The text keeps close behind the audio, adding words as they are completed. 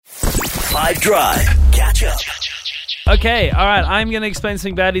5 Drive. Catch up. Okay, all right. I'm going to explain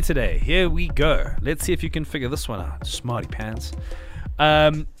something badly today. Here we go. Let's see if you can figure this one out. Smarty pants.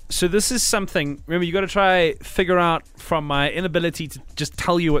 So this is something, remember, you got to try figure out from my inability to just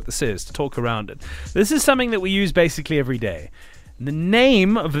tell you what this is, to talk around it. This is something that we use basically every day. The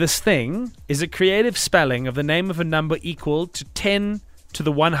name of this thing is a creative spelling of the name of a number equal to 10 to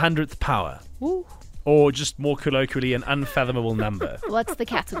the 100th power. Ooh. Or just more colloquially, an unfathomable number. What's the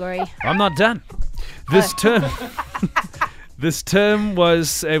category? I'm not done. This term... This term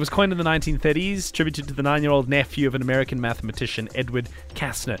was coined in the 1930s, attributed to the 9-year-old nephew of an American mathematician, Edward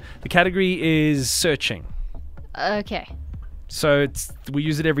Kastner. The category is searching. Okay. So we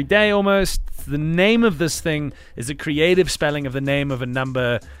use it every day almost. The name of this thing is a creative spelling of the name of a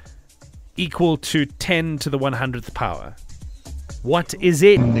number equal to 10 to the 100th power. What is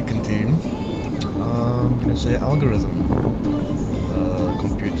it? Nick and team. I'm going to say algorithm.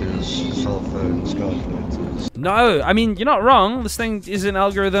 Computers, cell phones, calculators. No, I mean, you're not wrong. This thing is an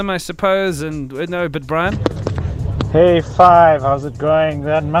algorithm, I suppose, and no, but Brian? Hey, 5, how's it going?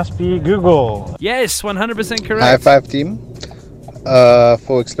 That must be Google. Yes, 100% correct. High 5 team.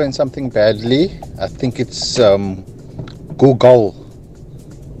 For explain something badly, I think it's Google.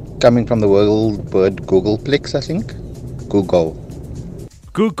 Coming from the word Googleplex, I think. Google.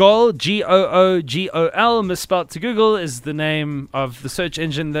 Google, Googol, misspelled to Google, is the name of the search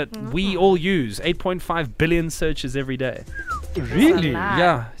engine that we all use. 8.5 billion searches every day. Really?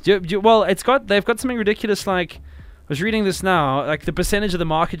 Yeah. Well, they've got something ridiculous like, I was reading this now, like the percentage of the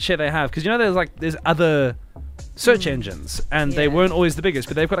market share they have. Because you know there's other search engines, and they weren't always the biggest,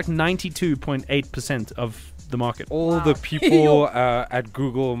 but they've got like 92.8% of the market. All the people at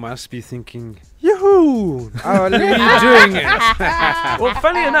Google must be thinking, Yahoo! How are you doing it? Well,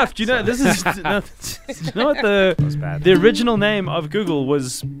 funny enough, do you know this is? Do you know what the original name of Google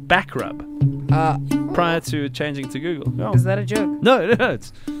was? Backrub. Prior to changing to Google. No. Is that a joke? No, I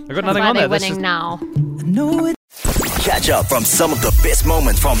got nothing on there. That's winning now. Catch up from some of the best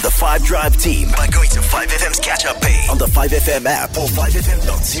moments from the 5 Drive team by going to 5FM's catch up page on the 5FM app or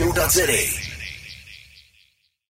 5FM.co.za.